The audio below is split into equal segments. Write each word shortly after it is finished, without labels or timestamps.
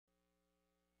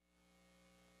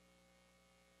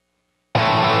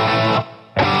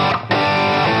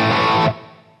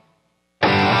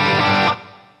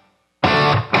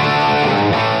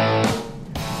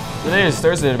Today is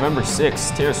Thursday, November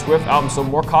 6th. Taylor Swift album sold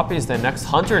more copies than the next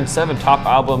 107 top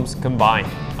albums combined.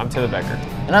 I'm Taylor Becker.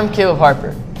 And I'm Caleb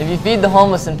Harper. If you feed the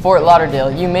homeless in Fort Lauderdale,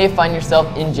 you may find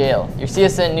yourself in jail. Your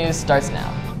CSN News starts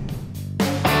now.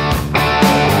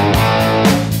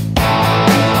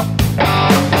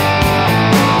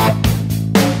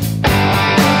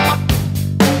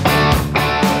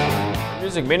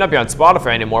 Music may not be on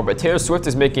Spotify anymore, but Taylor Swift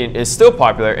is still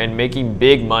popular and making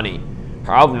big money.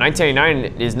 Her album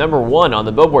 1999 is #1 on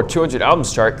the Billboard 200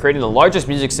 albums chart, creating the largest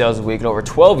music sales week in over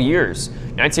 12 years.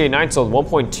 1989 sold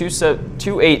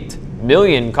 1.28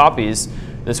 million copies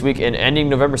this week and ending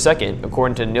November 2nd,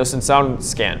 according to Nielsen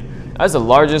SoundScan. That is the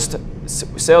largest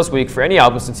sales week for any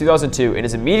album since 2002 and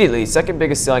is immediately second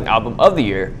biggest selling album of the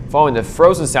year, following the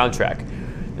Frozen soundtrack.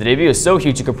 The debut is so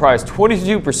huge it comprised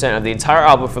 22% of the entire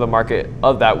album for the market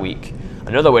of that week.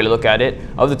 Another way to look at it,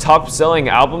 of the top-selling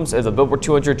albums of the Billboard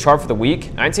 200 chart for the week,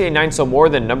 1989 sold more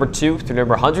than #2 through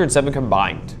number 107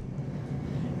 combined.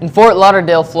 In Fort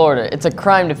Lauderdale, Florida, it's a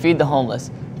crime to feed the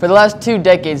homeless. For the last 2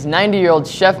 decades, 90-year-old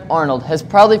Chef Arnold has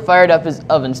proudly fired up his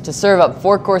ovens to serve up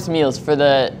 4-course meals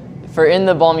for in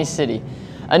the balmy city.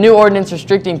 A new ordinance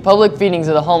restricting public feedings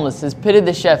of the homeless has pitted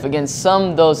the chef against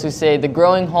those who say the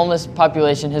growing homeless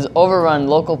population has overrun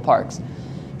local parks.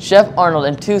 Chef Arnold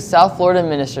and 2 South Florida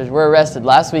ministers were arrested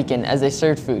last weekend as they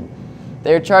served food.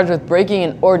 They are charged with breaking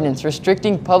an ordinance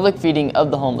restricting public feeding of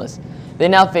the homeless. They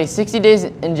now face 60 days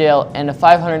in jail and a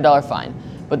 $500 fine,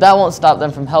 but that won't stop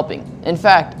them from helping. In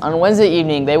fact, on Wednesday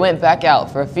evening, they went back out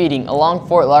for a feeding along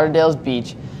Fort Lauderdale's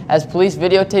beach as police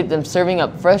videotaped them serving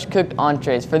up fresh cooked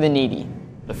entrees for the needy.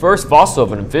 The first fossil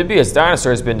of an amphibious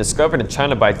dinosaur has been discovered in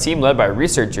China by a team led by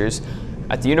researchers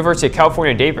at the University of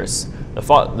California, Davis. The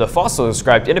fossil is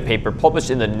described in a paper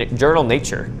published in the journal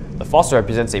Nature. The fossil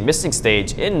represents a missing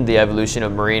stage in the evolution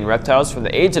of marine reptiles from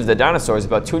the age of the dinosaurs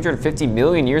about 250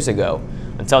 million years ago.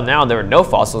 Until now, there were no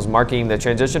fossils marking the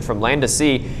transition from land to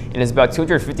sea and is about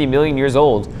 250 million years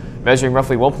old, measuring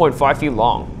roughly 1.5 feet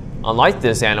long. Unlike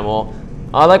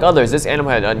others, this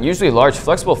animal had unusually large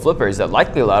flexible flippers that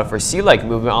likely allowed for sea-like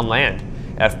movement on land.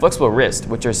 It had flexible wrists,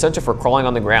 which are essential for crawling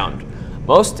on the ground.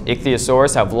 Most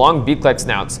ichthyosaurs have long beak-like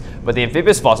snouts, but the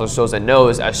amphibious fossil shows a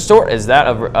nose as short as that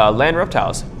of land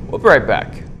reptiles. We'll be right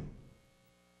back.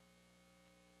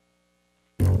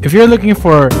 If you're looking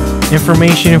for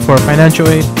information for financial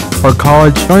aid or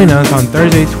college, join us on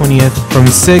Thursday 20th from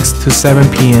 6 to 7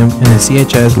 p.m. in the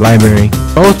CHS library.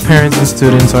 Both parents and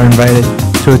students are invited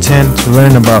to attend to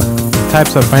learn about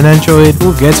types of financial aid,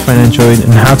 who gets financial aid,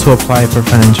 and how to apply for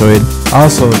financial aid.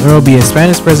 Also, there will be a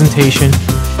Spanish presentation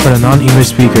for the non-English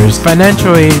speakers.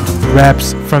 Financial aid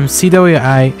reps from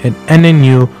CWI and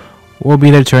NNU will be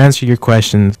there to answer your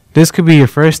questions. This could be your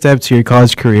first step to your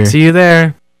college career. See you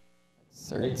there.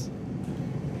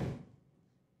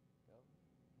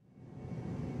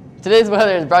 Today's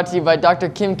weather is brought to you by Dr.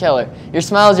 Kim Keller. Your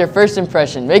smile is your first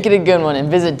impression. Make it a good one and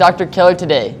visit Dr. Keller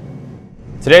today.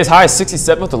 Today's high is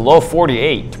 67 with a low of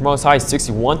 48. Tomorrow's high is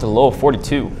 61 to a low of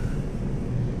 42.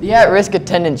 The at-risk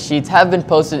attendance sheets have been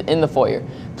posted in the foyer.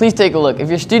 Please take a look. If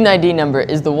your student ID number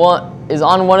is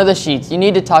on one of the sheets, you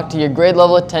need to talk to your grade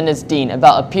level attendance dean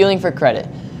about appealing for credit.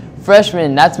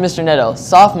 Freshmen, that's Mr. Netto.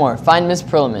 Sophomore, find Miss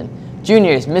Perlman.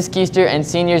 Juniors, Miss Keister, and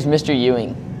seniors, Mr.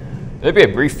 Ewing. There'll be a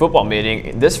brief football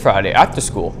meeting this Friday after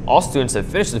school. All students that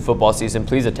finish the football season,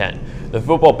 please attend. The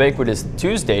football banquet is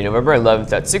Tuesday, November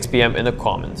 11th at 6 p.m. in the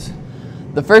Commons.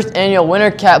 The first annual Winter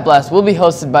Cat Blast will be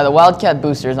hosted by the Wildcat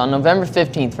Boosters on November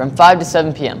 15th from 5 to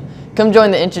 7 p.m. Come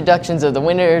join the introductions of the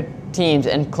winter teams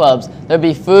and clubs. There'll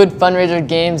be food, fundraiser,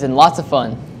 games, and lots of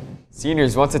fun.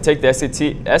 Seniors want to take the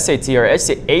SAT or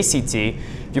ACT.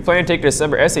 If you plan to take the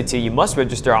December SAT, you must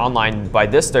register online by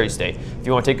this Thursday. If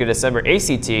you want to take the December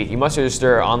ACT, you must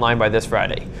register online by this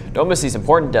Friday. Don't miss these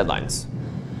important deadlines.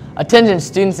 Attention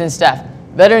students and staff.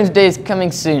 Veterans Day is coming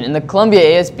soon, and the Columbia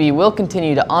ASB will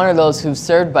continue to honor those who've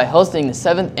served by hosting the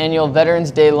 7th Annual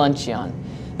Veterans Day Luncheon.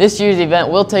 This year's event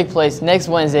will take place next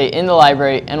Wednesday in the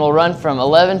library and will run from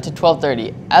 11 to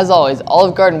 12:30. As always,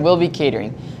 Olive Garden will be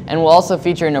catering and will also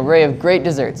feature an array of great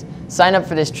desserts. Sign up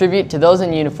for this tribute to those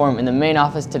in uniform in the main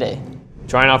office today.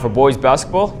 Trying out for boys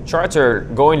basketball? Tryouts are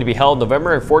going to be held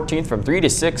November 14th from 3 to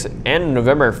 6 and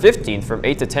November 15th from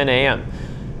 8 to 10 a.m.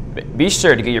 Be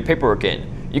sure to get your paperwork in.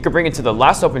 You can bring it to the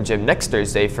last open gym next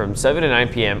Thursday from 7 to 9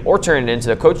 p.m. or turn it into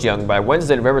the Coach Young by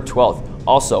Wednesday, November 12th.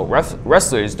 Also,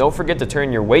 wrestlers, don't forget to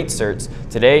turn your weight certs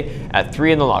today at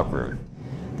 3 in the locker room.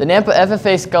 The Nampa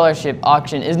FFA Scholarship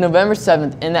Auction is November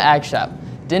 7th in the Ag Shop.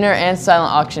 Dinner and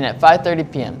silent auction at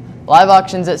 5:30 p.m. Live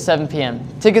auctions at 7 p.m.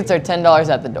 Tickets are $10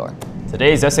 at the door.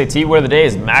 Today's SAT word of the day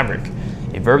is Maverick.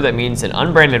 a verb that means an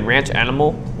unbranded ranch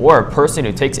animal or a person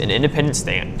who takes an independent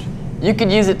stand. You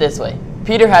could use it this way.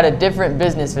 Peter had a different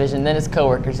business vision than his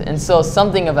coworkers and so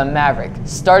something of a maverick,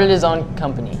 started his own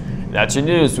company. That's your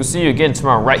news. We'll see you again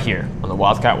tomorrow right here on the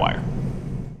Wildcat Wire.